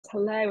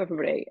Hello,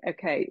 everybody.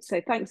 Okay,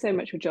 so thanks so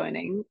much for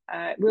joining.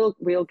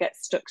 We'll get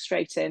stuck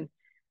straight in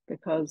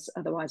because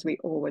otherwise we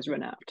always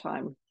run out of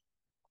time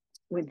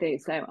with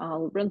these. So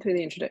I'll run through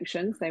the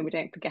introduction so we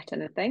don't forget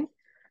anything.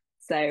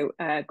 So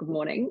good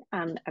morning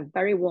and a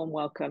very warm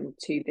welcome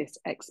to this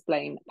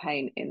Explain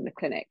Pain in the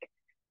Clinic.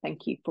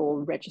 Thank you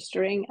for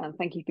registering and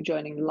thank you for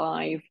joining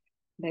live.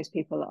 Those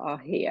people that are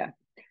here.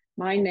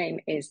 My name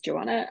is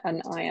Joanna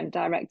and I am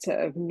Director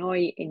of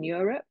NOI in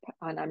Europe,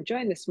 and I'm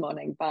joined this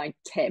morning by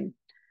Tim,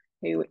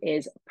 who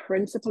is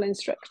Principal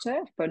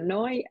Instructor for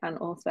NOI and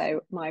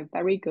also my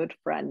very good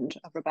friend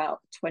of about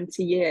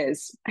 20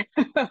 years.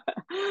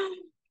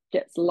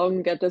 Gets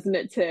longer, doesn't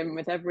it, Tim,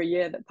 with every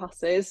year that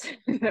passes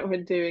that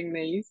we're doing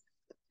these.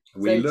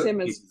 We look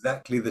Tim is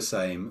exactly the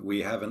same.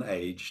 We haven't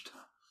aged.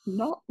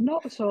 Not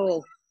at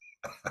all.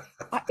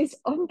 It's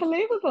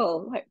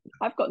unbelievable. Like,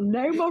 I've got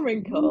no more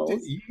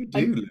wrinkles. You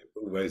do look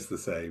always the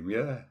same.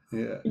 Yeah.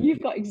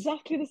 You've got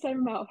exactly the same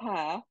amount of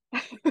hair.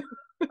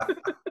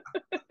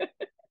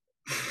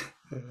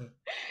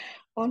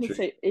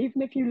 Honestly,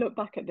 even if you look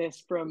back at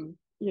this from,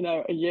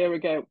 a year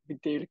ago, we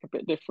do look a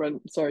bit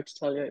different. Sorry to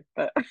tell you,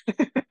 but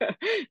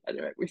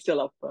anyway, we still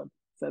have fun.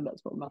 So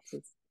that's what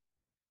matters.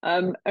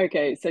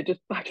 Okay, so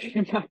just back to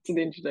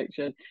the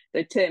introduction.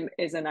 So Tim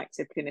is an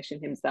active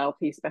clinician himself.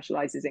 He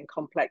specializes in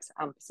complex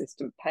and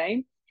persistent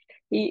pain.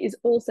 He is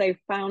also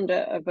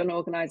founder of an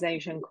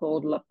organization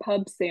called Le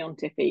Pub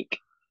Scientifique,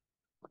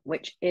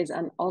 which is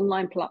an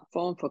online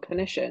platform for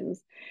clinicians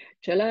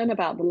to learn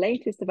about the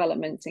latest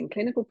developments in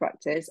clinical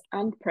practice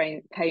and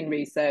pain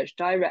research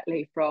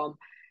directly from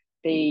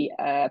the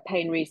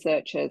pain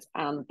researchers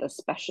and the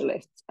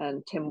specialists.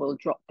 And Tim will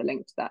drop the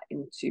link to that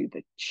into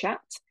the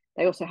chat.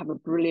 They also have a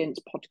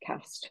brilliant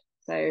podcast.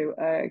 So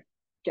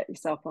get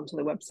yourself onto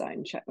the website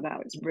and check that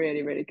out. It's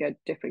really, really good.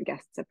 Different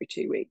guests every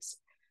 2 weeks.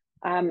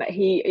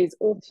 He is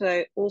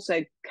also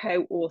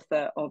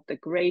co-author of the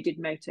Graded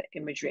Motor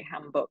Imagery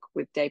Handbook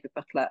with David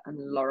Butler and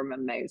Lorimer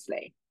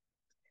Mosley.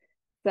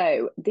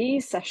 So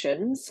these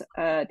sessions,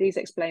 these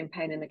Explain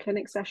Pain in the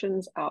Clinic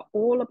sessions, are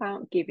all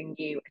about giving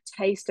you a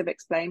taste of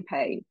Explain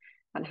Pain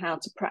and how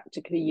to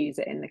practically use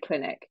it in the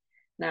clinic.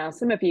 Now,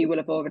 some of you will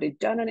have already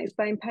done an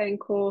Explain Pain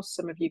course.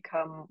 Some of you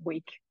come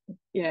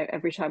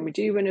every time we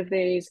do one of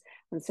these.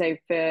 And so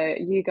for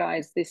you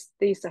guys,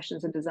 these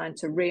sessions are designed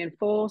to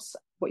reinforce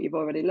what you've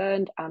already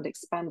learned and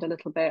expand a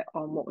little bit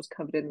on what was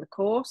covered in the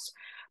course.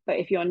 But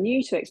if you're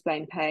new to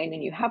Explain Pain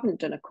and you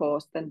haven't done a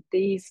course, then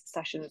these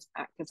sessions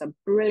act as a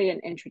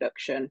brilliant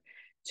introduction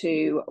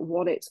to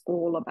what it's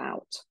all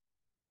about.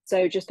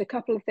 So just a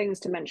couple of things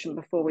to mention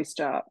before we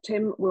start.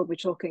 Tim will be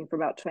talking for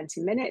about 20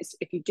 minutes.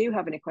 If you do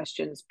have any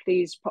questions,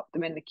 please pop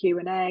them in the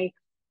Q&A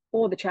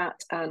or the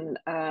chat, and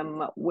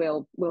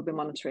we'll be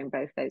monitoring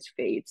both those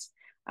feeds.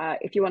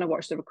 If you want to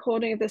watch the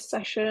recording of this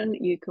session,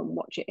 you can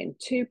watch it in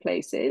two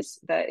places.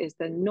 There is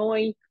the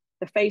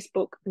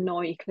Facebook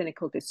NOI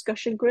Clinical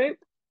Discussion Group.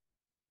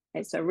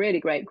 It's a really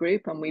great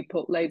group, and we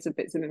put loads of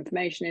bits of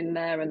information in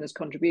there, and there's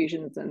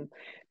contributions and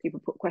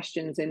people put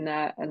questions in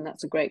there, and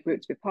that's a great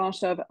group to be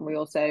part of. And we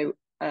also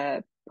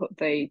put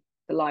the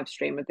live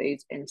stream of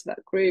these into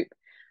that group.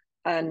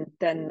 And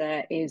then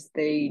there is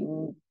the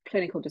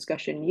Clinical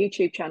Discussion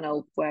YouTube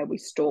channel where we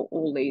store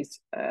all these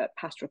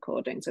past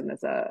recordings, and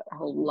there's a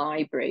whole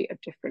library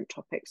of different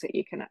topics that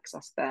you can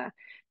access there.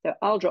 So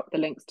I'll drop the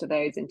links to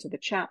those into the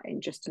chat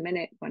in just a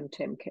minute when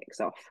Tim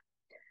kicks off.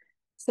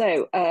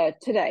 So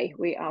today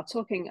we are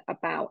talking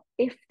about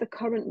if the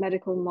current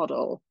medical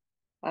model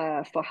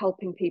for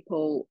helping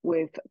people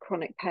with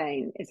chronic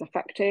pain is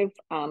effective,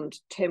 and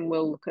Tim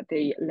will look at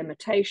the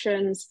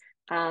limitations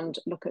and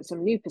look at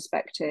some new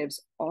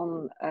perspectives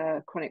on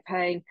chronic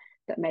pain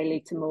that may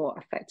lead to more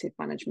effective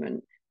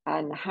management,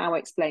 and how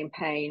Explain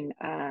Pain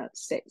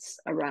sits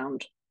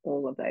around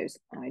all of those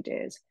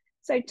ideas.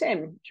 So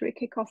Tim, should we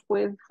kick off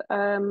with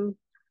a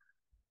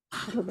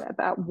little bit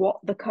about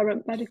what the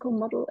current medical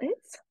model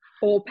is?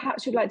 Or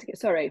perhaps you'd like to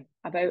sorry,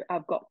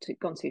 I've gone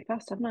too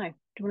fast, haven't I? Do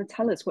you want to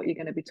tell us what you're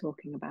going to be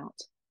talking about?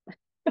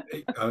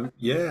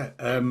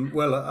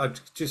 Well,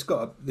 I've just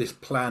got this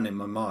plan in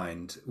my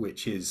mind,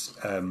 which is,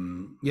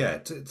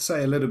 to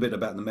say a little bit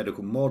about the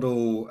medical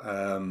model,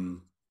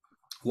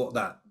 what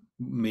that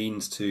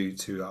means to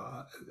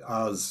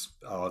us,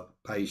 our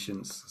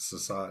patients,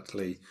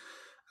 societally,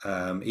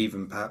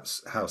 even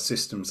perhaps how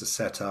systems are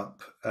set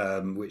up,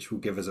 which will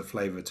give us a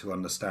flavour to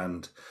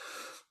understand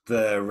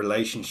the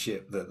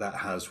relationship that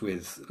has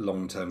with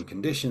long-term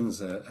conditions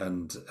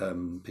and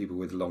people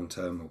with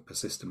long-term or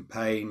persistent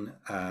pain.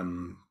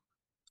 And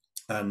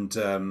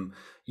then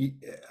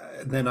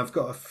I've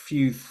got a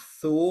few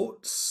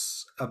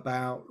thoughts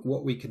about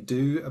what we could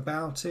do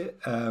about it.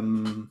 I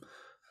mean,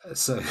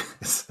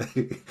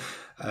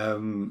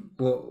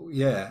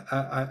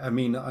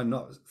 I'm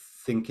not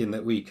thinking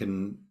that we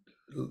can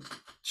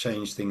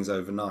change things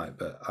overnight,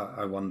 but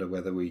I wonder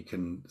whether we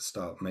can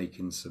start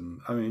making some.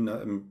 I mean,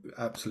 I'm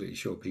absolutely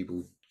sure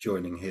people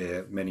joining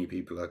here, many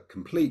people are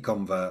complete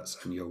converts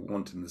and you're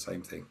wanting the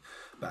same thing,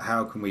 but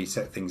how can we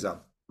set things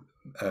up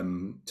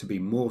to be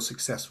more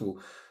successful,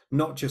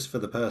 not just for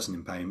the person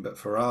in pain, but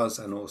for us,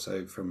 and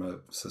also from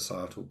a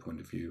societal point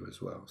of view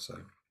as well.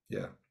 So,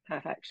 yeah.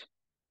 Perfect.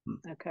 Hmm.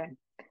 Okay.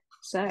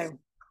 So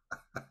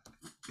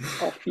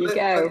off you Let,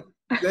 go.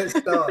 let's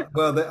start.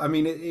 Well, I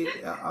mean,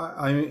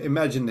 I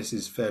imagine this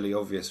is fairly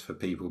obvious for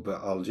people,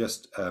 but I'll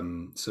just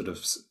sort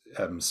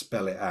of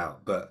spell it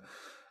out. But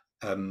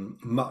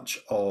much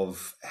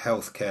of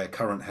healthcare,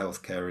 current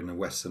healthcare in a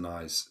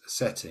westernized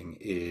setting,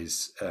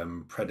 is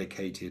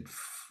predicated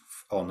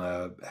on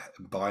a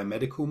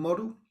biomedical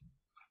model.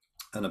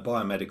 And a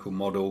biomedical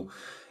model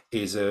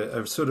is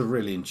a sort of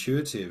really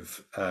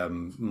intuitive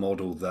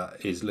model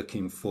that is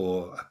looking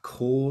for a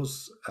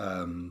cause.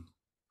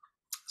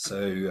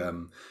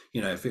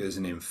 You know, if it was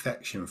an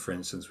infection, for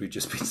instance, we've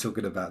just been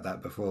talking about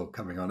that before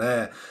coming on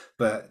air,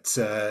 but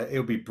it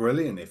would be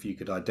brilliant if you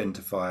could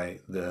identify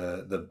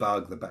the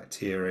bug, the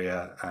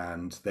bacteria,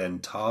 and then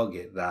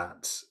target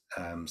that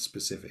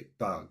specific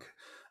bug.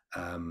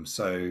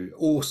 So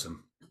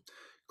awesome,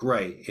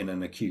 great in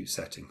an acute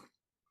setting.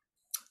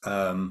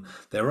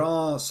 There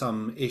are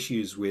some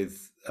issues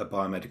with a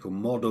biomedical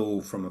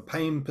model from a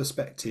pain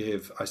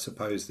perspective. I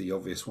suppose the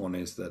obvious one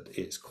is that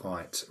it's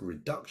quite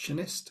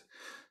reductionist.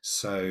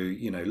 So,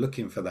 you know,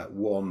 looking for that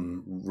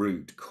one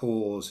root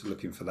cause,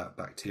 looking for that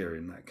bacteria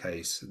in that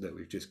case that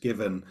we've just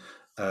given,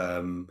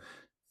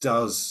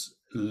 does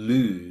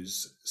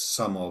lose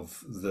some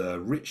of the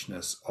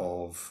richness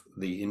of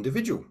the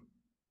individual,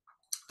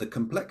 the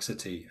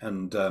complexity.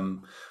 And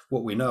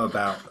what we know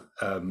about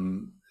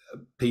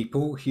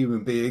people,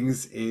 human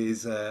beings,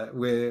 is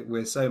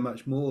we're so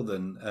much more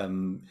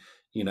than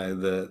you know,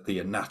 the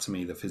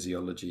anatomy, the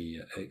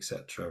physiology,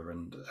 etc.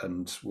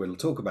 And we'll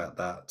talk about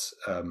that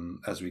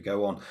as we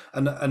go on.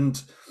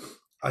 And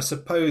I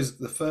suppose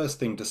the first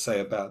thing to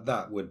say about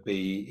that would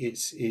be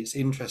it's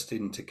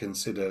interesting to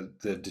consider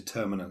the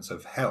determinants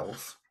of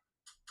health.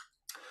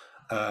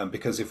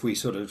 Because if we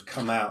sort of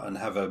come out and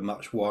have a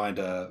much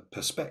wider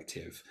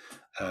perspective,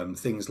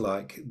 things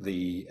like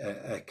the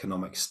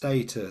economic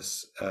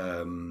status,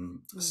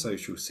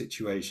 social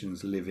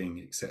situations, living,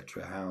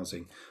 etc.,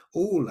 housing,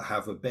 all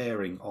have a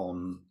bearing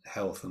on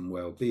health and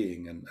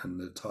well-being, and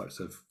the types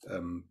of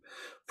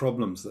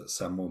problems that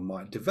someone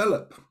might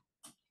develop.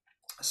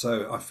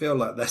 So I feel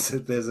like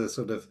there's a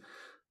sort of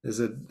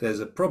there's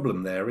a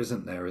problem there,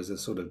 isn't there? As a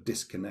sort of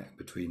disconnect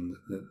between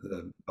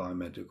the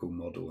biomedical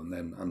model and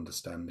then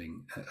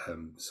understanding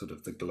sort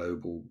of the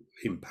global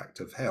impact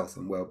of health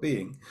and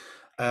well-being.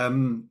 I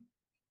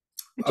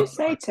just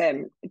say,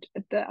 Tim,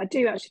 that I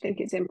do actually think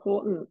it's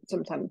important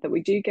sometimes that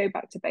we do go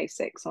back to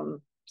basics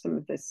on some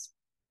of this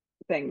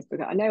things,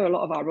 because I know a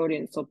lot of our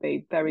audience will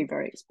be very,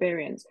 very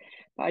experienced,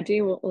 but I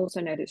do also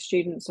know that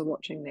students are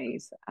watching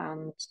these,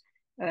 and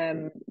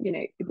you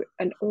know,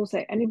 and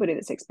also anybody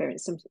that's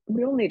experienced some,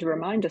 we all need a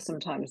reminder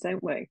sometimes,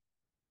 don't we,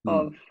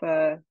 of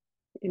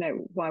you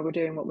know, why we're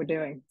doing what we're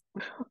doing.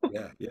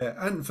 Yeah,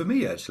 and for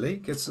me actually,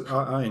 because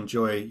I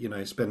enjoy, you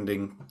know,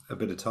 spending a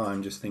bit of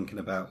time just thinking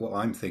about what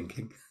I'm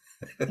thinking,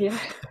 Yeah,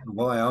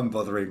 why I'm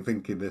bothering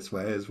thinking this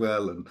way as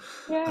well, and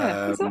yeah, you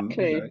know,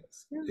 exactly.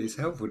 Yeah. it's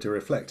helpful to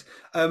reflect.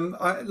 I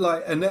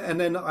like, and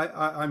then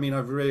I mean,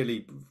 I've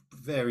really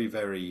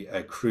very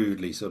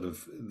crudely sort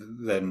of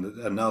then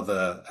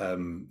another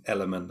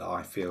element that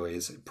I feel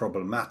is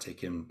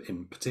problematic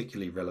in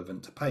particularly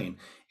relevant to pain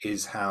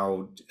is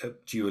how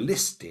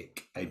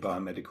dualistic a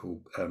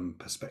biomedical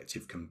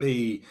perspective can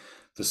be.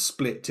 The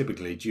split,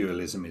 typically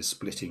dualism is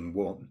splitting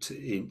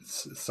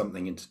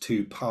something into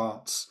two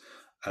parts.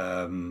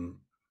 And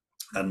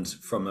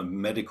from a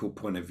medical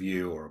point of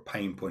view or a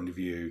pain point of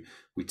view,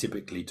 we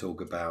typically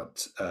talk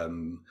about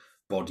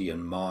body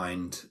and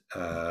mind.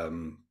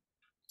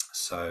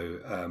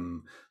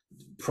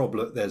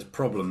 There's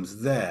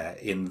problems there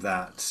in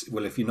that,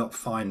 well, if you're not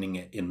finding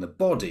it in the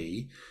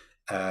body,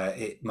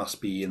 it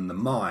must be in the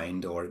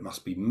mind, or it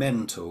must be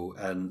mental.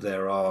 And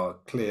there are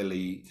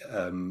clearly,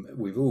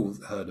 we've all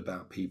heard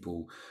about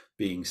people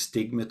being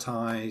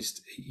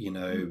stigmatized, you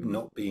know,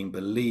 not being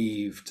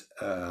believed.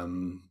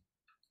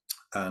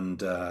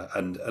 And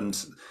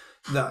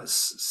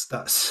that's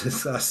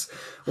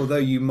although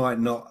you might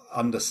not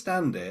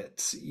understand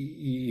it,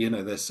 you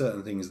know, there's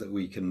certain things that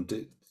we can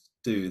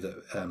do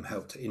that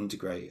help to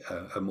integrate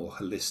a more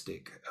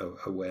holistic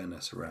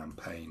awareness around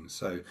pain.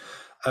 So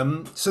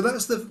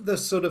that's the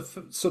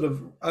sort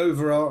of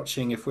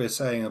overarching, if we're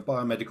saying a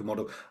biomedical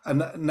model.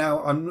 And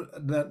now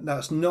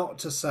that's not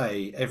to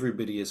say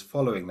everybody is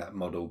following that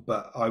model,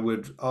 but I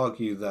would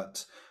argue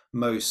that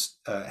most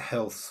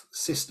health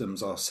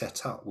systems are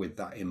set up with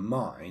that in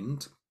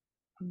mind,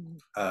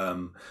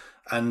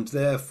 and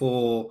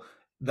therefore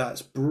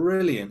that's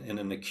brilliant in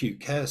an acute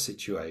care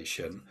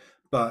situation.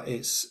 But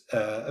is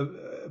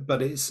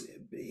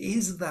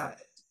that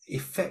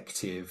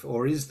effective,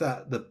 or is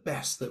that the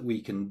best that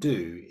we can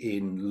do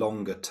in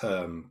longer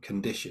term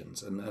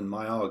conditions? And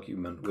my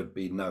argument would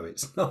be no,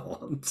 it's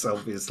not. So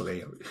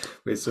obviously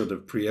we're sort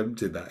of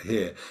preempted that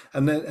here.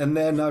 And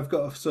then I've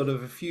got sort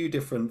of a few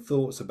different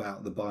thoughts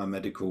about the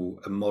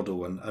biomedical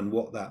model and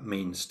what that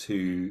means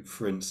to,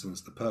 for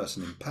instance, the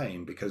person in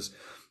pain, because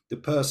the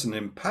person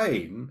in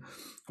pain,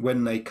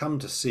 when they come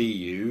to see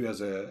you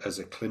as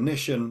a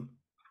clinician,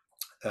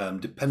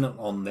 dependent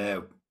on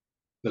their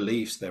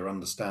beliefs, their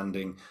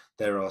understanding,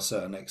 there are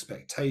certain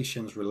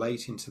expectations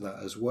relating to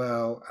that as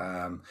well,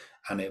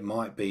 and it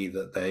might be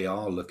that they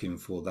are looking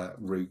for that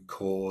root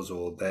cause,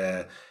 or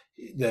there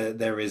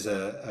is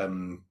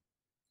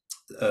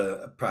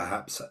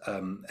perhaps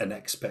an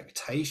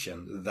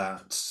expectation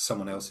that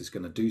someone else is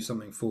going to do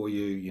something for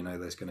you. You know,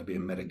 there's going to be a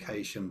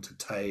medication to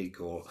take,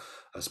 or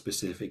a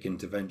specific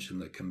intervention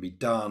that can be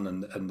done,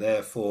 and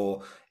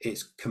therefore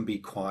it can be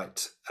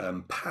quite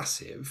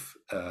passive,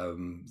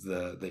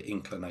 the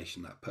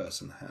inclination that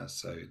person has.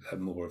 So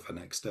more of an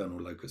external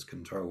locus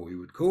control, we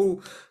would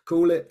call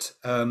it.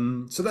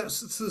 So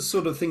that's the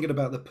sort of thinking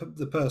about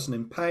the person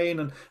in pain,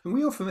 and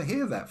we often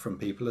hear that from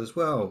people as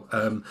well.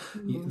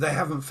 They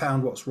haven't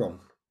found what's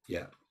wrong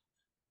yet,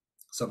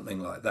 something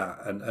like that,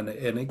 and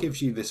it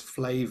gives you this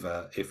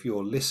flavor, if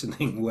you're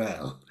listening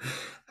well.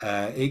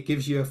 It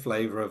gives you a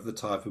flavor of the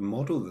type of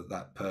model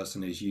that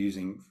person is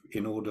using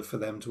in order for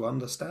them to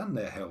understand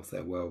their health,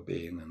 their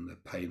well-being, and the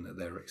pain that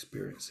they're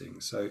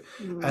experiencing. So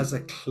as a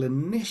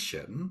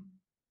clinician,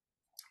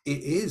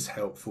 it is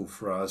helpful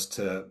for us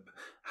to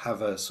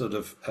have a sort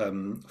of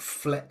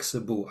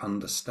flexible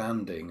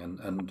understanding,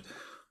 and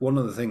one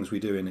of the things we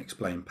do in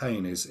Explain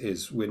Pain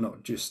is we're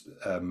not just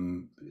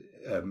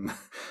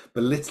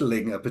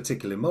belittling a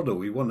particular model.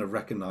 We want to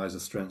recognize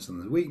the strengths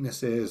and the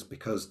weaknesses,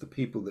 because the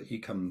people that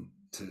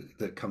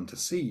come to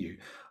see you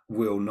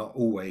will not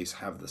always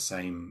have the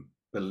same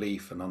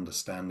belief and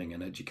understanding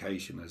and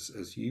education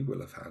as you will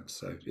have had.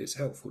 So it's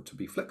helpful to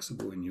be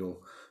flexible in your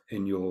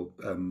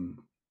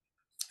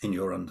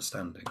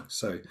understanding.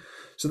 So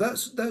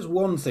that's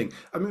one thing.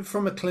 I mean,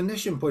 from a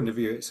clinician point of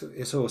view,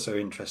 it's also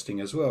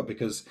interesting as well,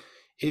 because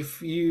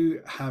if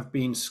you have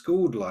been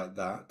schooled like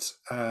that,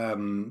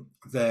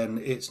 then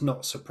it's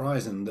not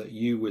surprising that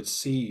you would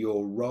see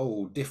your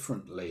role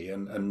differently.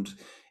 And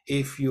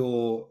if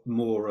you're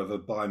more of a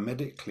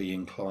biomedically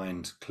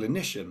inclined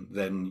clinician,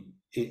 then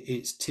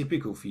it's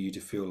typical for you to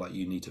feel like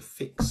you need to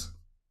fix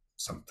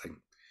something.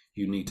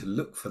 You need to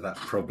look for that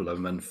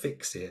problem and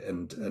fix it,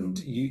 and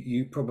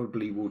you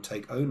probably will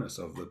take onus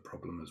of the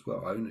problem as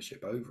well,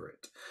 ownership over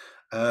it.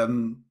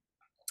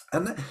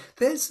 And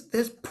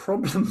there's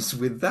problems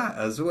with that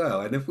as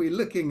well. And if we're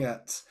looking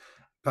at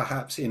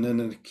perhaps in an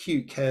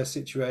acute care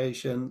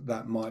situation,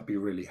 that might be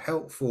really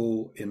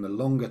helpful. In the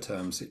longer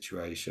term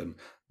situation,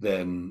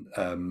 then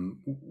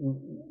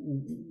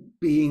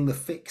being the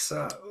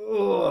fixer,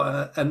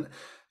 and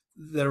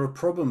there are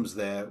problems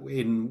there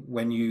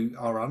when you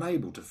are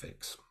unable to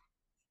fix.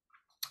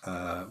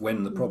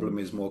 When the problem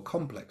is more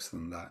complex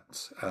than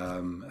that,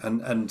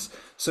 and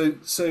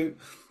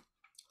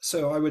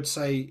so I would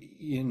say,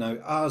 you know,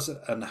 us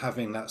and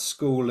having that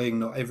schooling,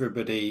 not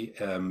everybody,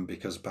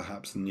 because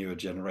perhaps the newer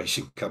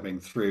generation coming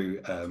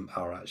through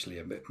are actually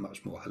a bit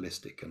much more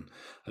holistic,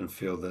 and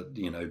feel that,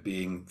 you know,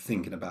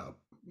 thinking about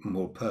a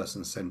more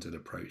person-centered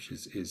approach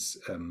is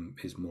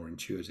more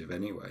intuitive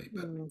anyway.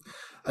 But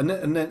and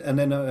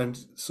then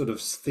sort of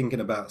thinking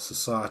about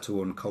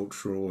societal and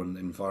cultural and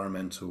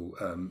environmental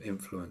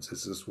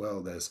influences as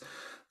well.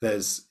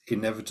 There's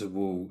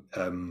inevitable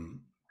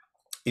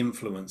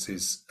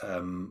influences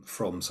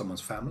from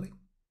someone's family,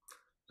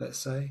 let's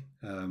say,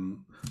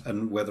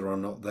 and whether or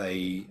not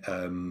they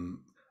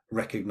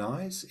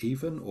recognize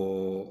even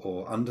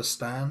or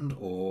understand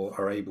or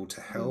are able to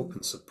help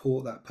and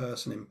support that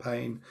person in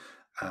pain.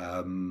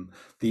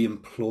 The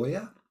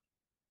employer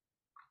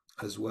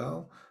as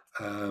well,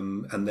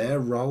 and their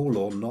role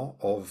or not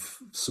of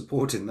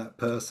supporting that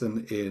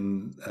person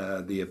in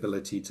the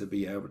ability to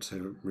be able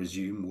to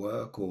resume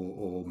work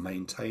or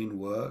maintain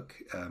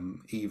work,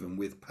 even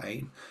with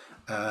pain.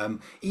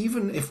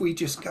 Even if we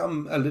just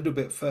come a little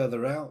bit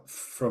further out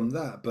from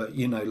that, but,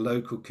 you know,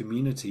 local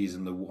communities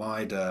and the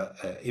wider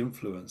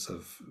influence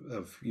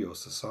of your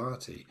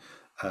society,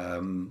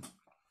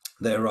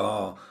 there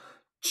are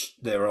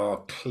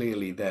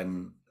clearly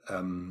then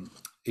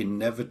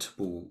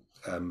inevitable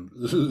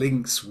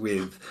links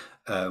with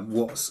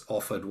what's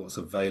offered, what's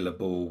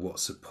available, what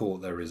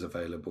support there is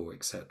available,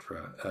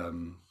 etc.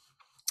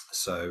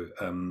 So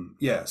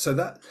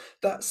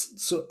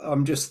that's so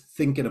I'm just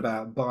thinking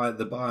about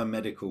the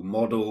biomedical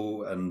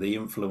model and the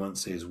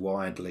influences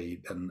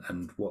widely,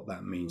 and what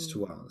that means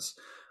to us.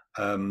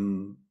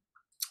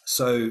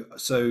 So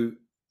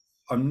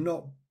I'm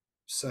not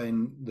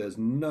saying there's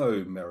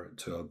no merit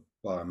to a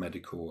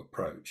biomedical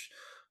approach,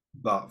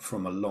 but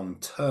from a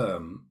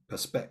long-term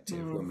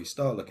perspective, when we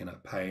start looking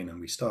at pain and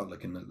we start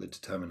looking at the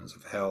determinants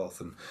of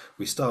health and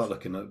we start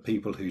looking at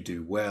people who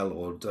do well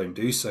or don't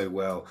do so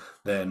well,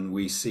 then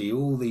we see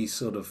all these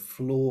sort of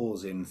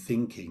flaws in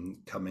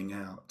thinking coming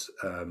out,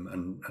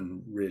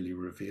 and really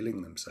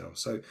revealing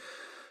themselves. So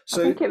I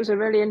think it was a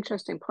really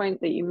interesting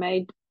point that you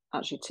made,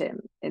 actually,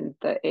 Tim, in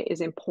that it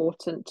is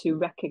important to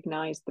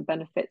recognize the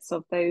benefits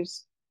of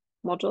those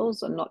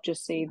models and not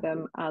just see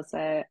them as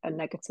a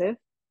negative.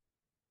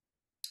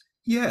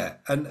 Yeah,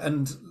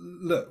 and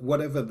look,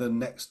 whatever the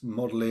next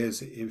model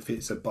is, if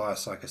it's a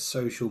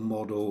biopsychosocial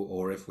model,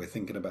 or if we're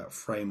thinking about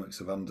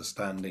frameworks of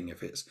understanding,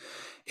 if it's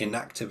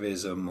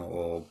inactivism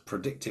or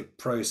predictive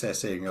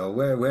processing, or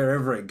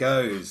wherever it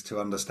goes to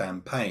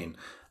understand pain,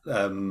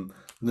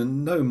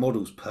 no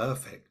model's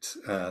perfect.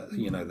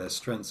 There's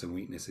strengths and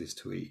weaknesses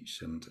to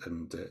each,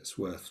 and it's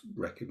worth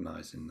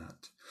recognizing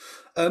that.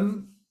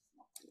 Um,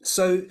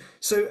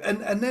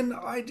 and then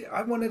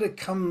I wanted to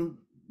come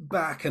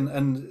back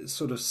and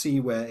sort of see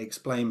where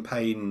explain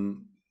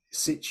pain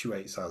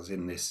situates us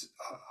in this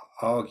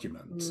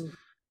argument. Mm,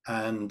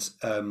 And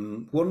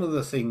one of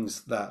the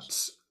things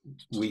that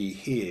we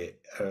hear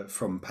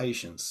from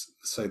patients,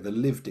 so the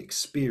lived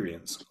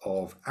experience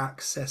of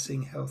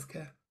accessing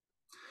healthcare,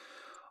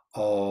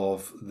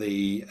 of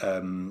the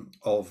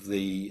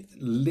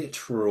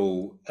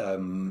literal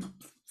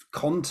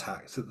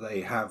contact that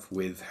they have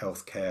with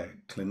healthcare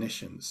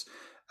clinicians.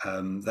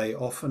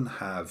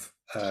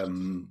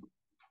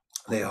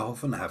 They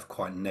often have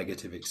quite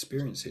negative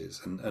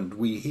experiences, and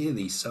we hear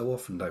these so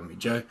often, don't we,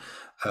 Joe?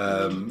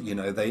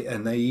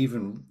 mm, They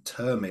even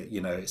term it,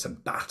 it's a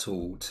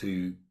battle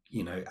to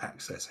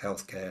access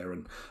healthcare.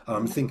 And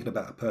I'm mm, thinking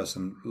about a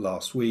person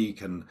last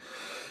week, and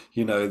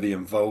the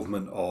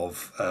involvement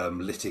of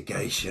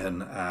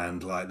litigation,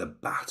 and like the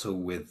battle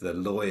with the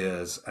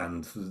lawyers,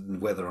 and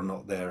whether or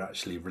not they're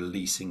actually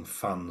releasing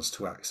funds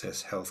to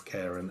access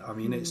healthcare. And I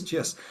mean, it's mm,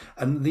 just,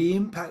 and the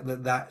impact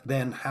that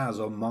then has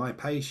on my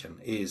patient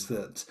is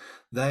that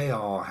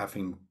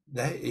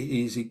it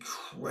is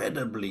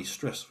incredibly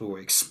stressful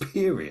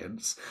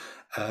experience,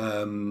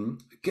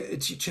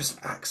 it's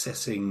just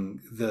accessing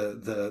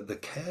the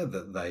care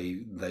that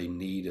they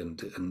need and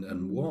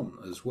mm,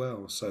 want as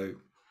well. So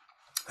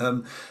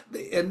um,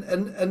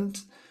 and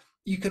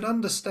you can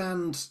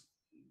understand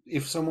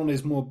if someone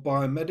is more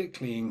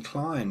biomedically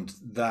inclined,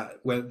 that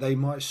where they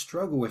might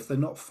struggle if they're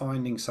not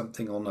finding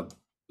something on a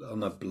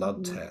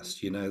blood mm,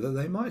 test, that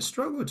they might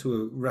struggle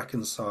to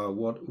reconcile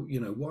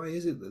why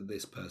is it that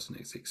this person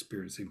is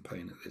experiencing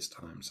pain at this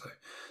time. So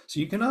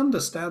you can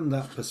understand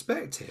that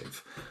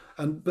perspective,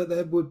 but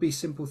there would be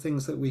simple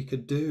things that we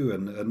could do,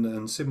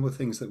 and simple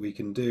things that we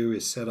can do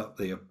is set up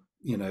the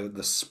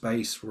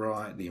space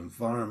right, the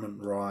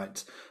environment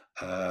right,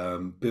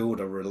 build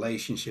a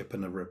relationship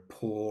and a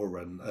rapport,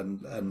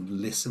 and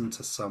listen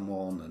to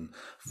someone and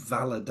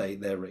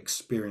validate their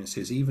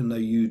experiences, even though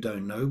you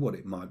don't know what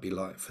it might be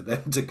like for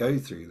them to go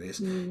through this.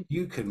 mm,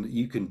 You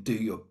can do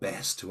your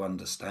best to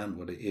understand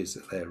what it is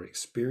that they're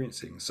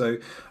experiencing. So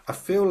I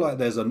feel like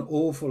there's an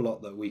awful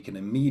lot that we can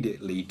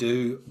immediately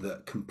do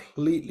that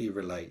completely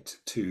relate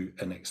to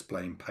an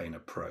explain pain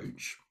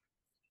approach.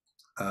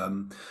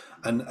 um,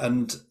 and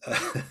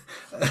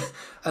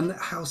and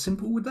how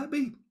simple would that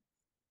be?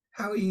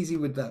 How easy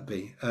would that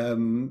be? So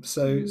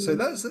mm,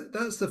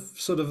 that's the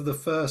sort of the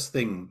first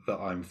thing that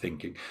I'm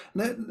thinking.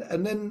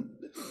 And then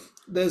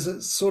there's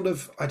a sort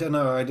of, I don't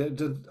know,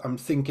 I'm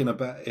thinking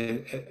about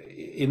it,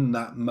 in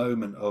that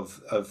moment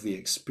of the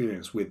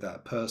experience with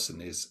that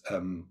person, is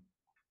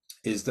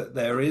that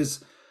there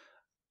is,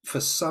 for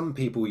some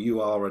people,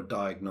 you are a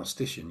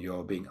diagnostician.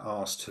 You're being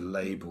asked to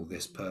label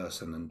this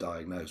person and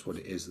diagnose what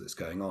it is that's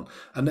going on.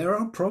 And there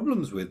are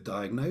problems with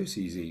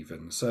diagnoses,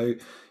 even. So,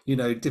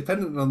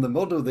 depending on the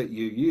model that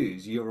you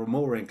use, you're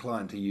more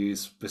inclined to use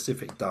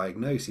specific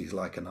diagnoses,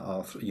 like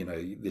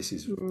this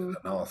is mm, an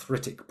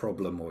arthritic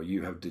problem, or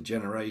you have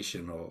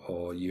degeneration,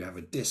 or you have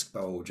a disc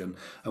bulge. And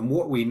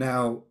what we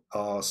now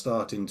are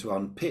starting to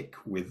unpick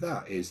with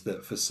that is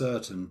that for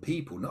certain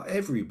people, not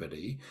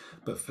everybody,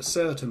 but for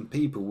certain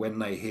people, when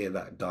they hear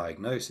that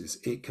diagnosis,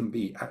 it can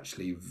be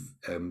actually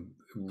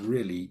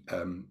really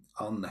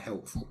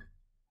unhelpful.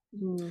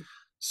 mm,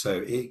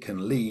 So it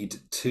can lead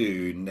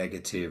to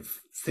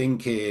negative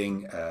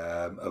thinking,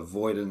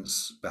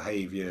 avoidance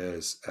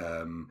behaviors,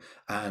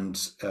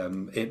 and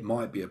it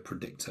might be a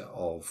predictor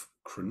of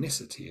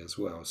chronicity as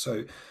well.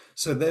 So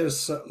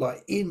there's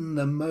like in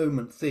the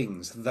moment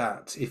things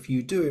that, if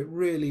you do it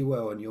really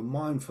well and you're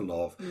mindful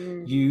of,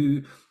 mm.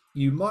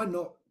 you might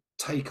not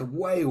take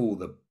away all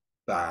the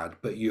bad,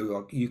 but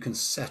you can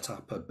set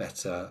up a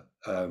better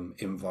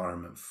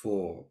environment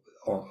for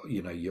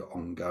your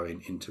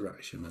ongoing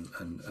interaction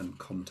and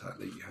contact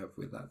that you have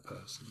with that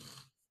person.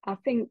 I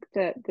think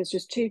that there's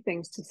just two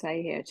things to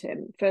say here,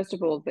 Tim. First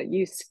of all, that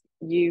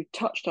you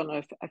touched on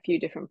a few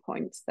different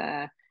points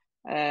there,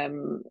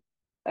 um,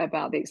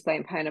 about the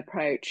explain pain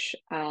approach,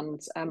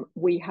 and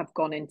we have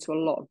gone into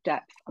a lot of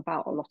depth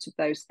about a lot of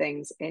those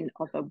things in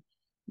other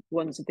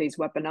ones of these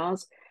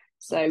webinars.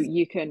 So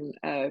you can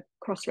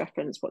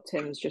cross-reference what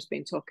Tim has just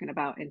been talking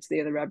about into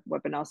the other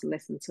webinars and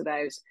listen to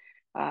those.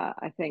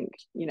 I think,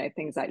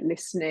 things like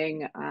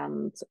listening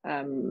and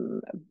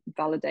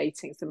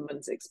validating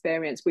someone's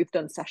experience. We've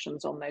done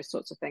sessions on those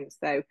sorts of things,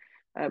 though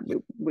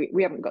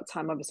we haven't got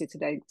time, obviously,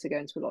 today to go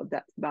into a lot of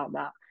depth about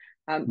that.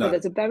 But No.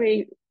 there's a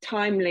very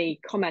timely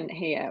comment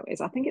here.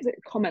 I think it's a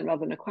comment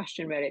rather than a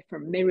question, really,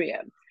 from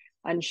Miriam.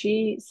 And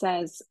she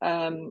says,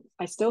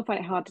 I still find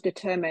it hard to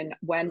determine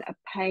when a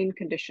pain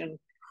condition,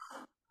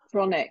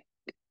 chronic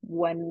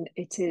when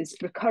it is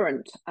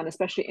recurrent, and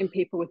especially in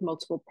people with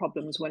multiple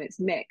problems when it's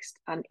mixed,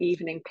 and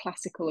even in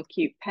classical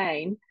acute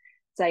pain,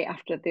 say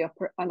after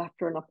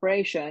an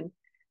operation,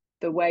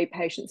 the way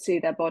patients see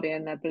their body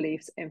and their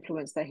beliefs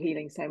influence their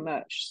healing so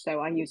much. So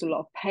I use a lot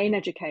of pain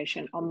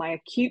education on my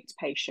acute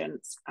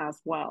patients as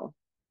well.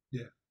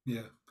 Yeah,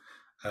 yeah.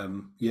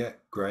 Yeah,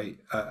 great.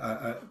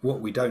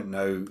 What we don't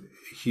know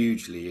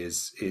hugely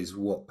is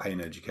what pain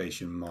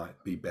education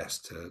might be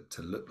best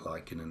to look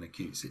like in an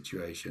acute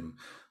situation,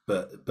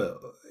 but but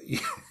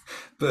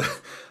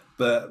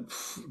but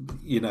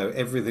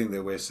everything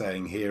that we're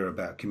saying here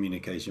about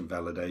communication,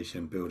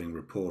 validation, building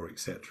rapport,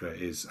 etc.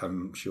 is,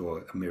 I'm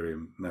sure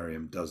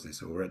Miriam does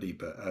this already,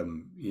 but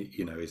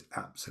is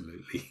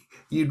absolutely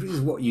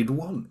is what you'd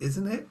want,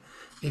 isn't it?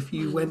 If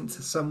you Mm. went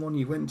to someone,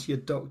 you went to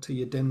your doctor,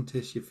 your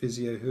dentist, your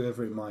physio,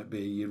 whoever it might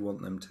be, you'd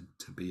want them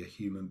to be a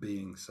human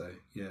being. So,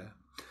 yeah.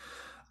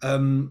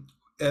 Um,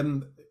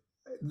 um,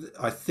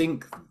 I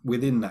think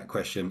within that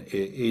question,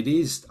 it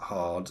is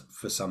hard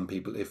for some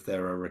people if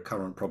there are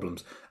recurrent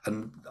problems.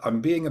 And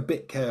I'm being a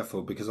bit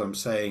careful because I'm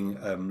saying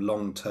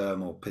long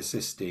term or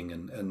persisting.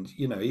 And,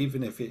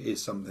 even if it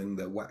is something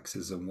that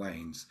waxes and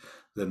wanes,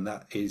 then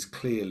that is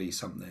clearly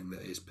something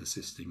that is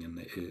persisting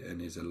and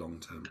is a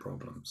long term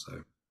problem.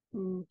 So.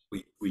 Mm.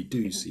 We do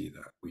Okay. see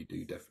that. We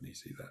do definitely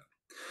see that.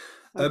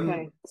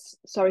 Okay.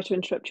 Sorry to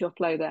interrupt your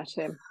flow there,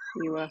 Tim.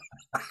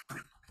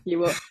 You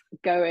were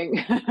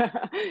going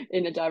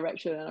in a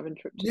direction and I've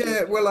interrupted you.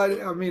 Yeah, well,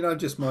 I mean, I'm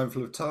just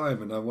mindful of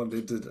time, and I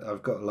wanted to.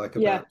 I've got like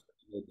Yeah. about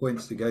 20 more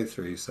points to go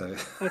through, so.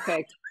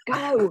 Okay.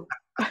 Go.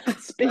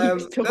 Speed No,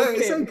 it's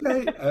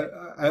talking.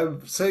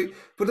 okay.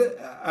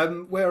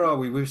 Where are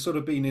we? We've sort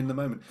of been in the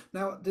moment.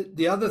 Now,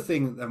 the other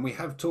thing, and we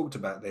have talked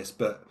about this,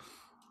 but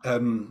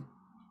um,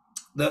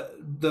 that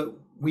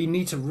we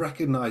need to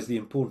recognize the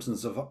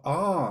importance of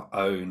our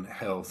own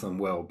health and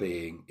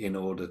well-being in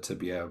order to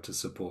be able to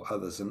support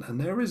others, and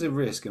there is a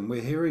risk, and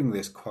we're hearing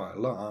this quite a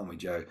lot, aren't we,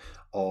 Joe,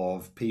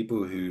 of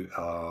people who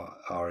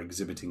are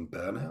exhibiting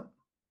burnout,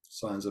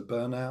 signs of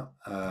burnout.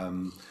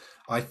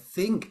 I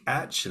think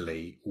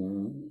actually,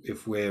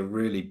 if we're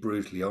really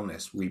brutally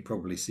honest, we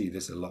probably see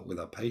this a lot with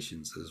our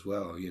patients as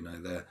well.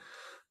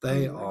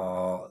 They Mm.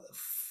 are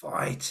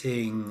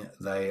fighting,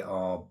 they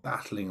are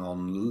battling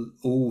on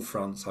all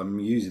fronts. I'm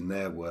using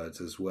their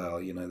words as well.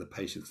 The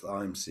patients that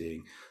I'm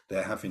seeing,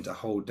 they're having to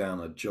hold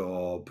down a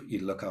job, you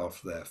look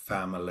after their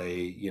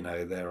family,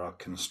 there are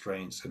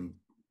constraints and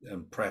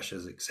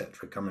pressures,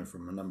 etc., coming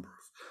from a number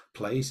of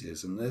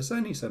places. And there's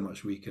only so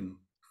much we can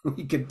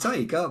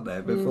take, aren't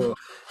there, Mm.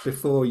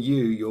 before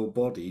your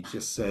body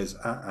just says,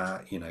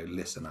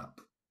 listen up.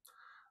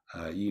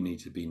 You need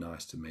to be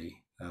nice to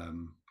me.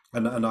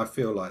 And I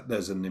feel like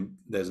there's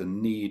a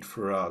need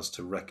for us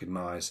to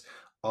recognize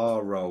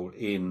our role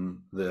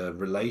in the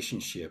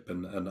relationship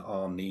and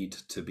our need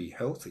to be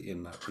healthy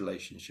in that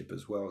relationship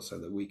as well, so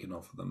that we can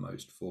offer the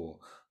most for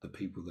the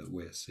people that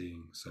we're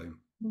seeing. So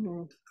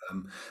Mm.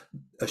 um,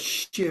 a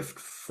shift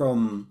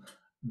from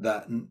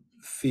that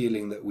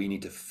feeling that we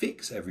need to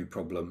fix every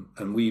problem,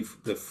 and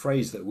the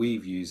phrase that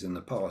we've used in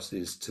the past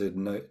is to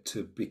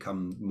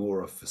become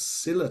more a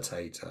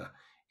facilitator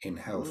in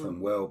health Mm.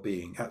 and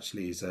well-being,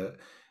 actually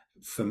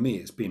for me,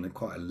 it's been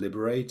quite a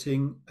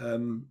liberating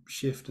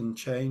shift and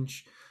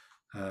change.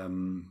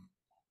 um,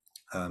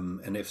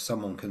 and if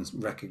someone can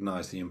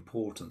recognize the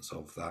importance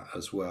of that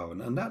as well,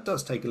 and that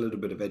does take a little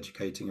bit of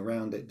educating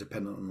around it,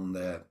 depending on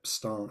their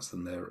stance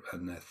and their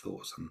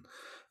thoughts and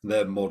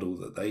their model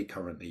that they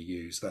currently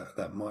use,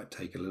 that might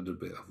take a little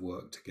bit of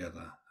work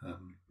together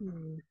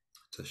Mm.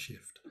 to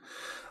shift.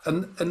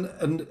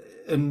 And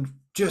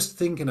just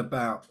thinking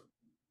about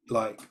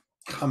like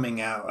coming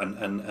out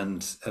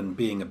and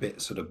being a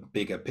bit sort of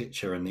bigger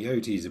picture, and the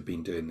OTs have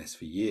been doing this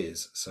for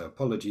years, so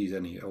apologies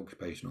any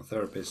occupational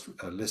therapists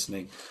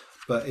listening,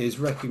 but is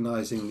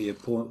recognizing the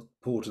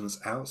importance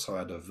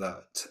outside of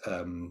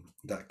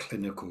that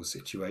clinical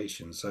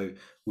situation. So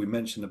we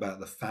mentioned about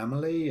the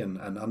family and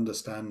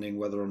understanding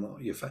whether or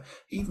not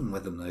even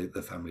whether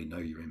the family know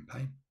you're in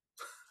pain.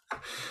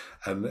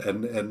 And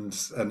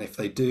if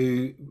they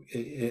do,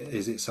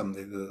 is it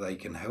something that they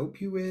can help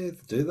you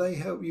with? Do they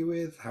help you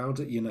with? How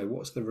do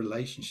what's the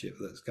relationship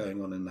that's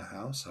going on in the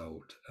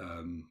household?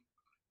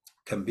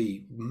 Can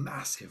be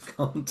massive,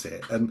 can't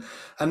it? And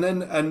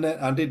then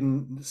I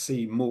didn't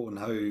see Morton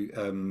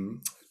Ho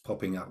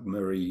popping up.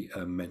 Murray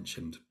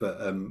mentioned, but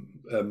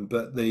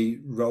the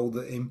role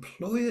that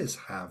employers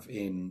have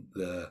in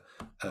the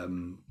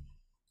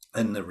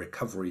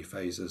recovery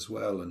phase as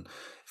well. And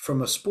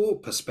from a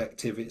sport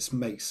perspective, it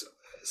makes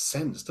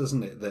sense,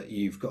 doesn't it, that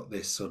you've got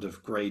this sort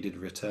of graded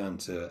return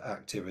to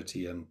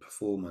activity and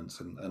performance,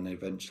 and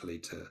eventually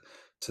to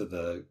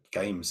the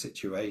game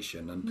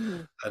situation. and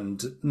Mm.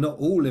 and not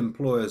all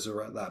employers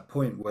are at that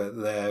point where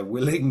they're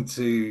willing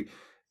to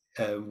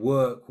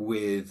work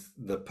with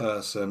the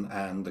person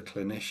and the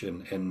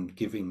clinician and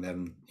giving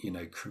them,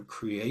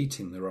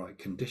 creating the right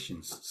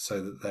conditions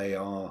so that they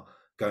are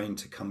going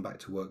to come back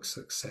to work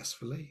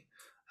successfully.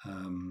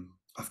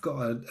 I've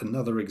got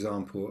another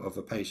example of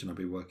a patient I've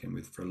been working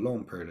with for a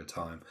long period of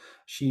time.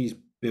 She's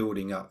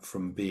building up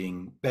from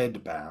being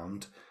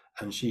bedbound,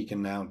 and she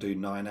can now do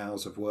 9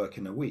 hours of work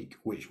in a week,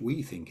 which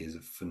we think is a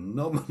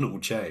phenomenal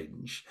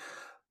change.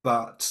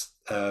 But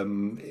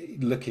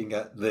looking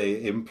at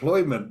the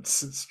employment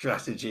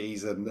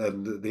strategies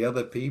and the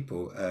other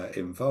people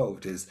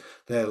involved, is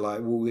they're like,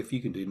 well, if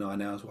you can do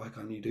 9 hours, why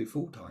can't you do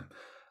full time?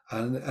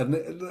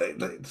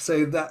 And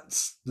so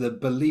that's the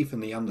belief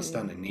and the Mm.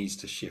 understanding needs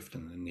to shift,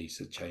 and it needs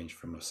to change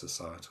from a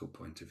societal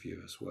point of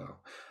view as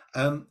well.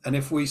 And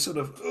if we sort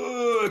of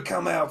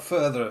come out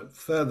further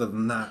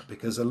than that,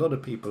 because a lot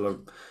of people are,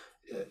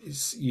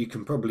 you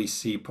can probably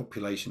see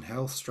population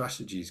health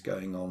strategies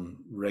going on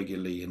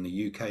regularly in the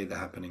UK. They're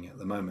happening at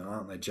the moment,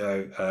 aren't they,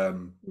 Joe?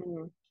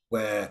 Mm.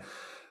 Where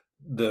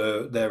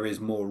there is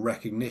more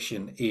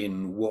recognition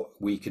in what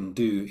we can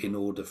do in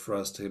order for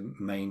us to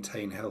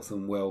maintain health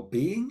and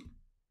well-being.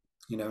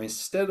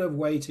 Instead of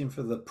waiting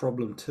for the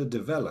problem to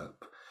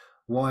develop,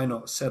 why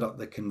not set up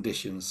the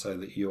conditions so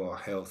that you are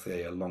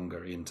healthier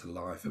longer into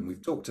life? And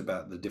we've talked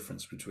about the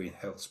difference between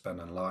health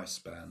span and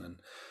lifespan,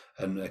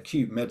 and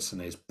acute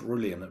medicine is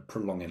brilliant at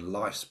prolonging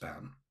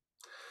lifespan.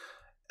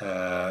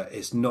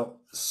 It's not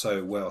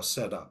so well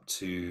set up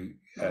to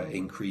Mm.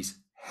 increase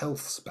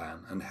health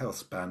span. And health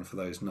span, for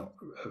those not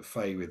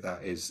familiar with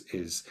that, is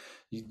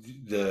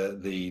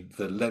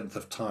the length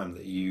of time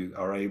that you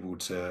are able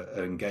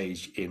to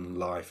engage in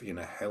life in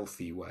a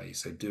healthy way.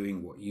 So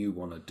doing what you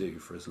want to do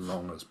for as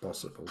long as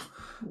possible.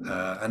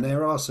 Mm. And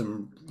there are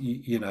some,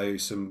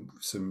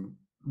 some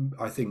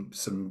I think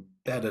some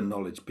better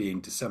knowledge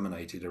being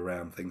disseminated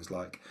around things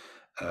like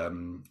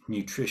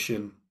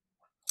nutrition,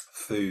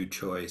 food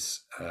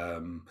choice,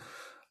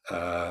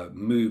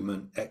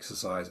 movement,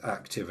 exercise,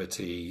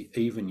 activity.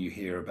 Even you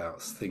hear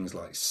about things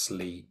like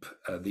sleep.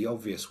 The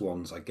obvious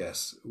ones, I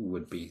guess,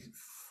 would be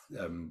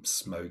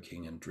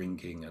smoking and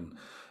drinking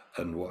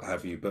and what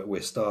have you. But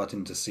we're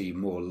starting to see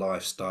more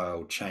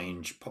lifestyle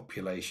change,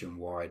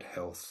 population-wide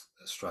health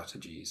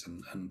strategies,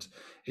 and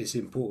it's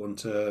important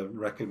to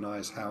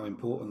recognise how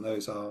important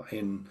those are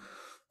in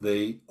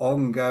the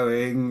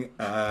ongoing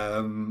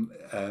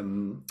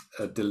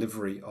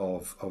delivery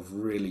of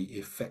really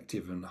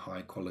effective and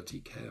high quality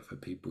care for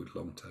people with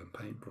long term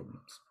pain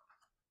problems.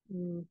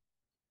 Mm.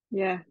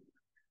 Yeah.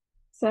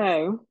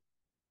 So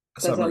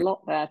A there's a summary.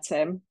 lot there,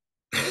 Tim.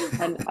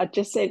 And I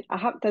just said I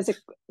have there's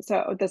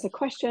a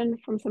question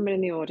from somebody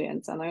in the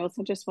audience, and I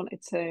also just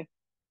wanted to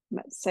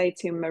say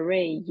to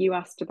Marie, you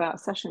asked about a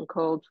session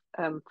called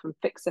from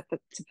fixer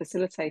to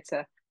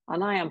facilitator,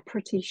 and I am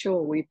pretty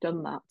sure we've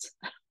done that.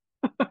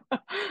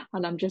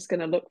 And I'm just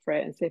going to look for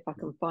it and see if I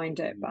can find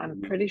it. But I'm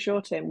we, pretty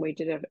sure, Tim, we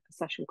did a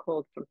session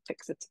called from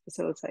fixer to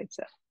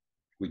facilitator.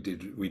 we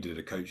did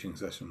a coaching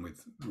session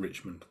with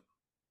Richmond.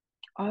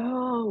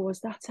 Oh,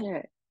 was that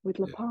it with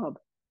La Yeah, Pub?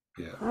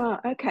 yeah. Ah,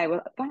 okay.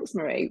 Well, thanks,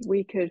 Marie.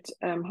 We could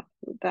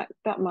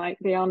that might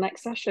be our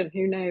next session.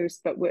 Who knows?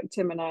 But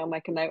Tim and I will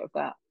make a note of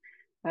that.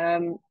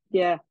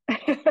 Yeah.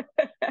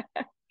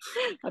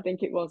 I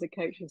think it was a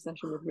coaching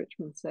session with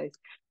Richmond State.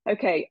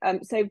 Okay,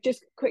 so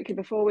just quickly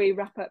before we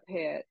wrap up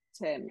here,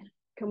 Tim,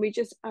 can we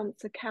just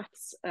answer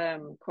Kath's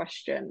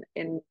question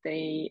in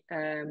the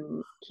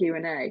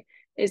Q&A?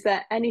 Is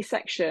there any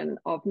section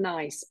of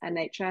NICE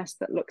NHS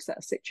that looks at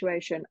a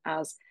situation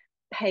as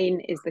pain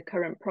is the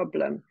current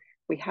problem?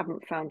 We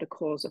haven't found a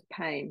cause of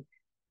pain,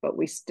 but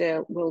we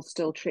will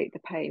still treat the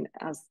pain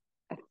as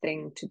a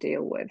thing to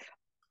deal with.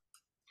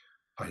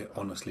 I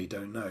honestly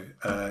don't know.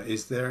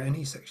 Is there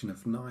any section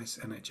of NICE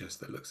NHS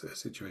that looks at a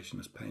situation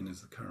as pain as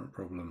the current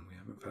problem? We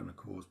haven't found a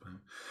cause.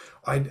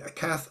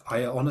 Kath,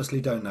 I honestly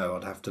don't know.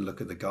 I'd have to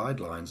look at the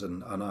guidelines,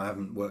 and I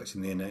haven't worked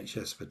in the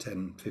NHS for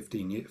 10,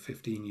 15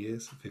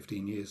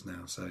 years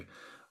now. So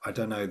I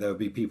don't know. There'll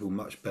be people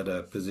much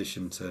better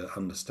positioned to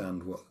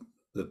understand what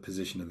the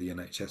position of the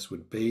NHS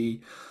would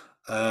be.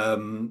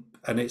 And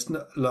it's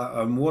not like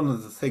one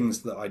of the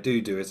things that I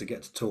do is I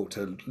get to talk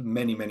to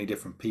many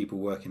different people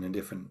working in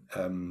different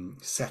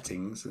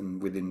settings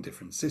and within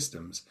different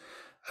systems.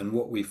 And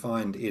what we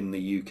find in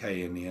the UK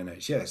and the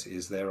NHS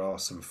is there are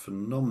some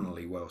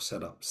phenomenally well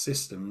set up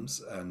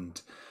systems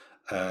and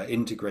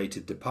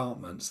integrated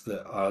departments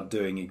that are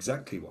doing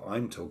exactly what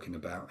I'm talking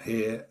about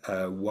here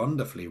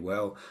wonderfully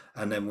well.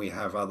 And then we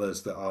have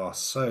others that are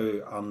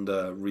so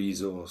under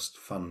resourced,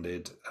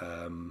 funded,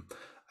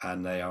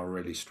 and they are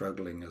really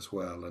struggling as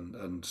well.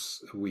 And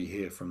we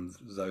hear from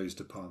those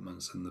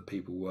departments and the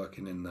people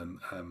working in them.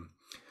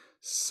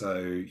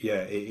 So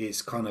yeah,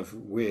 it's kind of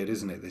weird,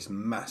 isn't it? This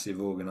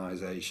massive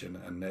organization,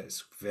 and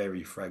it's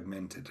very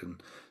fragmented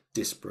and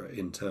disparate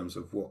in terms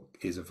of what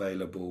is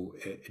available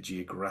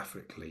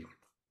geographically.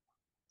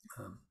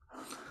 Um,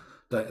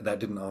 that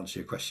didn't answer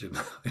your question.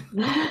 But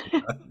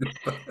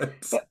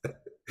But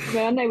I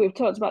mean, I know we've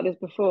talked about this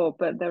before,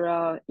 but there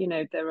are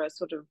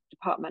sort of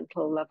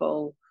departmental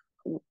level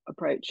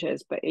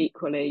approaches, but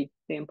equally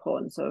the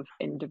importance of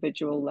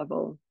individual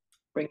level,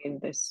 bringing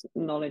this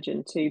knowledge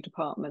into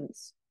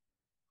departments.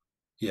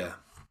 yeah,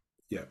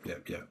 yeah, yeah,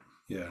 yeah,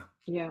 Yeah.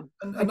 Yeah.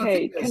 And I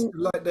think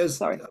Okay.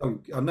 Sorry.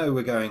 I know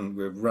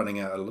we're running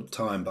out of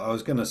time, but I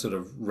was going to sort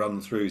of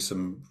run through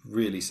some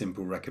really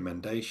simple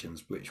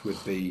recommendations, which would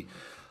be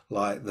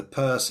like the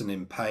person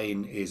in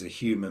pain is a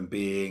human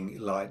being,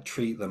 like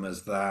treat them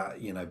as that,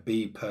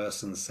 be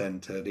person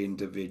centered,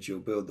 individual,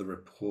 build the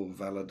rapport,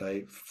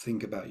 validate,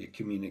 think about your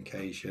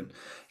communication.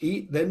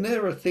 Then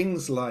there are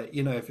things like,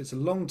 if it's a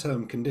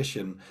long-term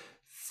condition,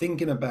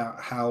 thinking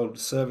about how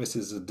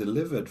services are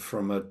delivered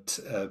from a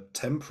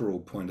temporal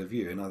point of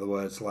view. In other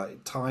words,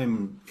 like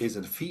time is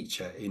a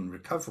feature in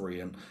recovery.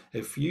 And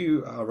if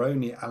you are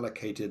only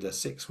allocated a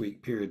 6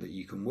 week period that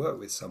you can work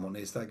with someone,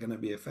 is that going to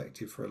be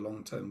effective for a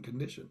long term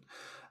condition?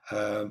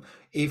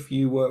 If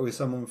you work with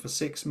someone for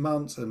 6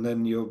 months and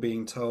then you're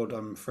being told,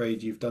 I'm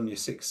afraid you've done your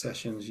 6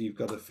 sessions, you've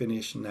got to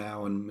finish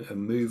now and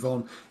move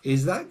on,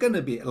 is that going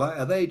to be like,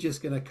 are they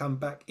just going to come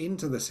back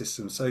into the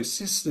system? So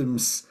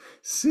systems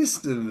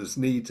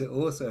need to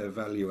also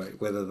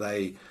evaluate whether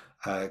they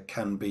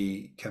can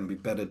be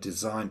better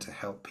designed to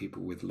help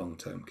people with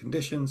long-term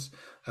conditions,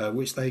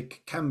 which they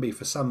can be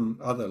for some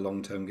other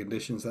long-term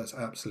conditions. That's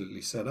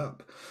absolutely set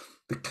up.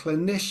 The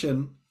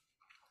clinician,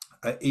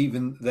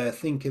 even their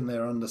thinking,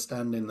 their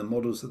understanding, the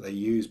models that they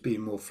use,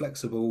 being more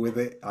flexible with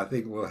it, I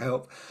think will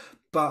help.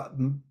 But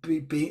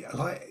be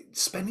like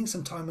spending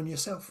some time on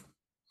yourself.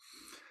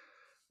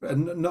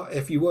 And not,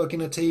 if you work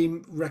in a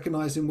team,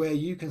 recognizing where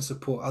you can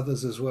support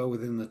others as well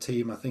within the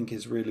team, I think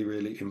is really,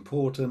 really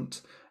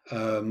important.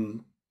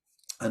 And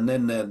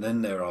then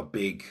there are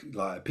big,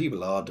 like,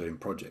 people are doing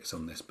projects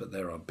on this, but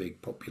there are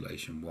big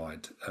population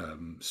wide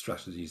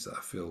strategies that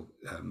I feel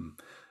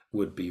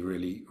would be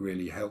really,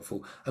 really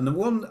helpful. And the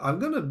one I'm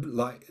gonna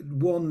like,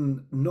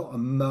 one, not a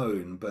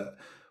moan, but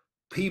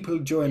people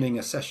joining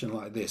a session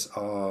like this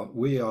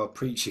we are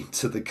preaching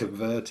to the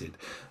converted.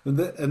 And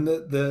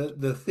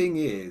the thing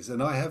is,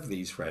 and I have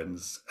these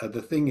friends,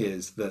 the thing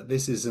is that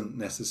this isn't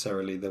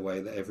necessarily the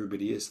way that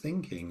everybody is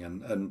thinking.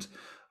 And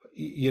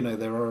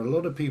there are a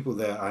lot of people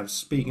there. I'm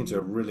speaking to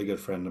a really good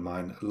friend of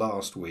mine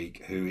last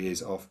week who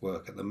is off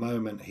work at the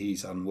moment.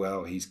 He's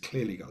unwell. He's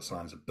clearly got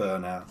signs of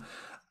burnout.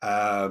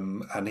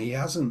 And he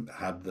hasn't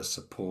had the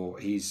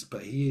support.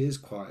 But he is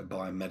quite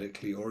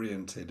biomedically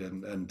oriented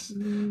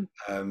Mm.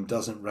 and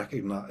doesn't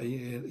recognize,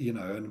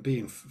 and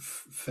being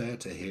fair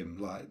to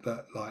him, like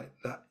that,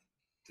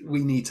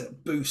 we need to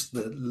boost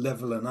the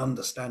level and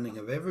understanding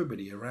of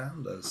everybody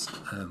around us.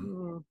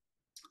 Mm.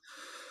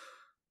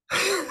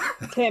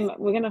 Tim,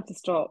 we're gonna have to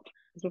stop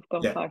because we've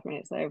gone Yeah, 5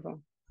 minutes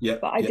over. yeah,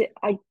 But yeah.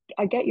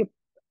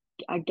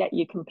 I get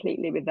you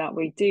completely with that.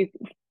 We do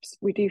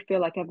feel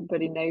like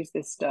everybody knows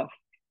this stuff,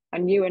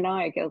 and you and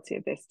I are guilty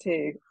of this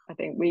too. I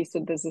think there's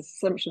this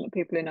assumption that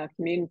people in our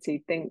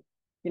community think,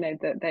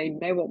 that they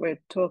know what we're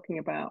talking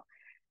about,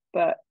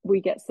 but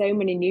we get so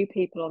many new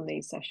people on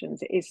these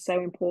sessions. It is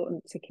so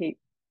important to keep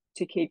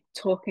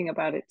talking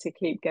about it, to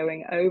keep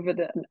going over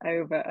and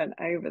over and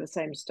over the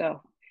same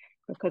stuff,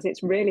 because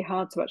it's really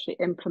hard to actually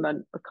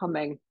implement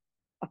becoming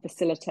a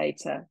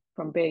facilitator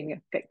from being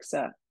a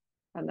fixer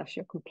unless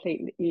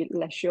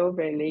you're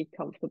really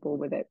comfortable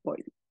with it,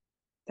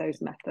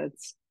 those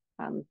methods,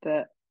 and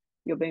that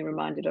you're being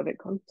reminded of it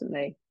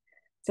constantly.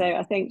 So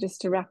I think,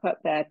 just to wrap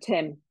up there,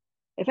 Tim,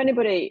 if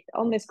anybody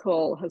on this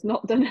call has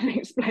not done an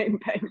explain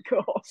pain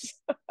course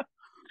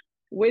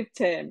with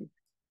Tim,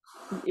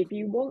 if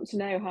you want to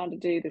know how to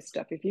do this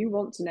stuff, if you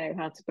want to know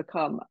how to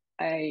become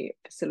a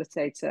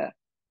facilitator,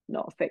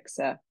 not a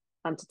fixer,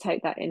 and to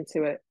take that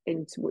into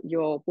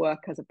your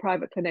work as a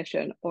private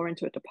clinician or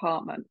into a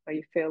department where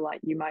you feel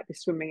like you might be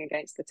swimming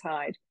against the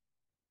tide,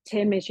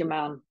 Tim is your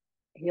man.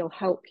 He'll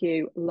help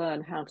you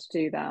learn how to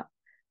do that.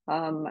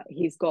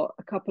 He's got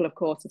a couple of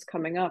courses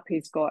coming up.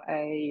 He's got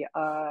a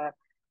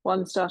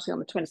one starting on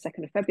the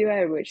 22nd of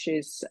February, which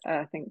is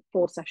I think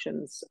 4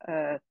 sessions,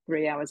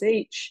 3 hours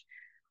each.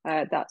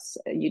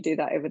 You do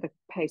that over the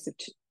space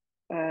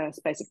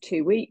of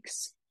 2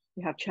 weeks.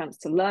 You have a chance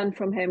to learn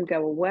from him,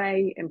 go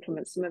away,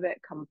 implement some of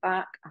it, come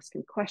back, ask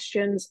him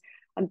questions.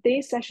 And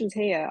these sessions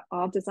here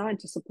are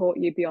designed to support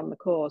you beyond the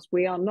course.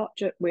 We don't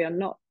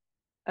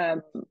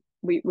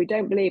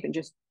believe in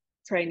just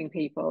training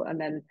people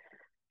and then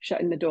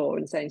shutting the door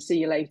and saying, see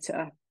you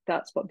later.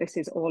 That's what this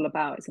is all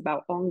about. It's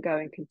about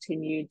ongoing,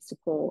 continued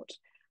support.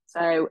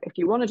 So if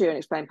you want to do an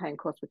explain pain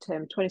course with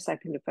Tim,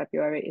 22nd of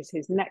February is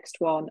his next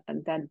one.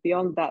 And then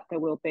beyond that, there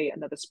will be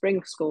another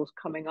spring schools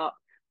coming up,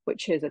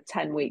 which is a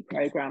 10-week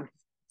program.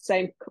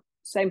 Same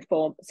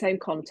form, same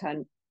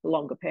content,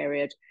 longer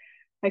period.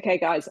 Okay,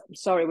 guys, I'm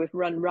sorry we've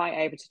run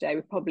right over today.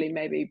 We've probably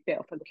maybe bit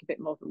off a little bit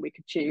more than we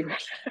could chew,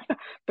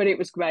 but it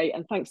was great.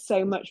 And thanks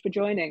so much for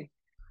joining.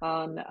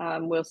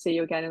 And we'll see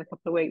you again in a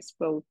couple of weeks.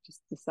 We'll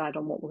just decide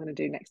on what we're going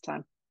to do next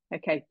time.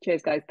 Okay,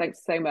 cheers, guys.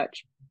 Thanks so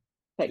much.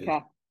 Take Cheers.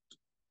 care.